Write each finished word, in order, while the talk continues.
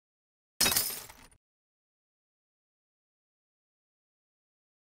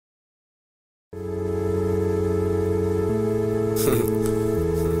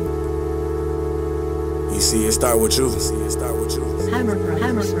See, it start with you.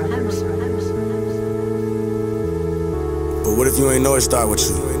 HammerBros. But what if you ain't know it start with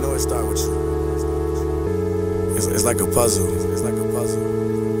you? It's like a puzzle.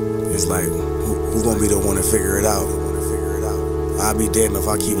 It's like, who gonna be the one to figure it out? I'll be damned if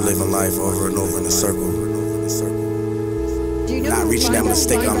I keep living life over and over in a circle. Not reaching that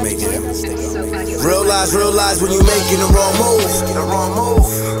mistake I'm making. Realize when you making the wrong move.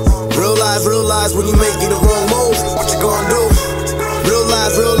 Realize when you making the wrong move. What you gonna do?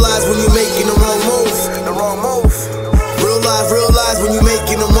 Realize when you making the wrong move. Realize when you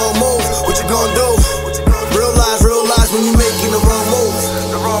making the wrong move. What you gonna do? Realize when you making the wrong move.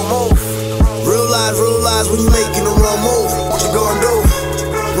 Realize when you making the wrong move. What you gonna do?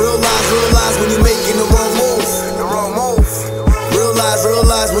 Realize when you making the wrong move.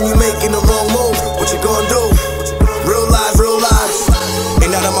 Realize when you making the wrong move. What you gonna do? Realize. And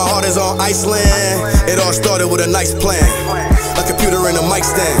now that my heart is on Iceland, it all started with a nice plan. A computer and a mic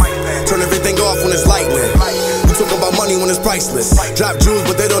stand. Turn everything off when it's lightning. You talk about money when it's priceless. Drop jewels,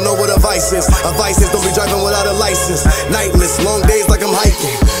 but they don't know what a vice is. A vice is don't be driving without a license. Nightless, long days like I'm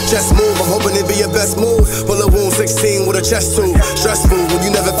hiking. Chest move, I'm hoping it be your best move. Bullet wound 16 with a chest tube. Stressful when you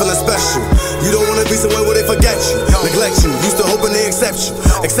never feeling special. You don't wanna be somewhere where they forget you, neglect you. Used to hoping they accept you.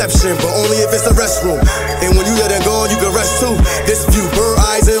 Exception, but only if it's a restroom. And when you let it go, you can rest too. This view, bird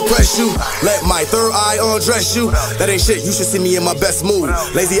eyes impress you. Let my third eye undress you. That ain't shit, you should see me in my best mood.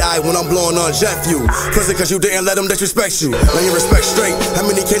 Lazy eye when I'm blowing on jet fuel. Prison cause you didn't let them disrespect you. Let your respect straight. How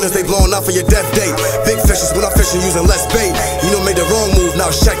many cannons they blowing out for your death date? Big fishes when I'm fishing using less bait. You know made the wrong move, now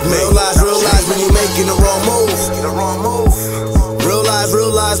checkmate. Realize when you making the wrong move.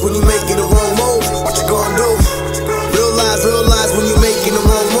 Realize when you making the wrong move. What you gonna do? Realize when you making the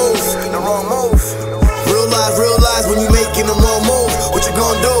wrong move. Realize when you making the wrong move. What you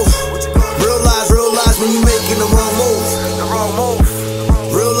gonna do? Realize when you making the wrong move.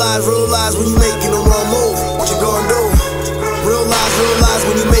 Realize when you making the wrong move. What you gonna do? Realize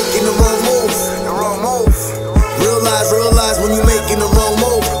when you making the wrong move. Realize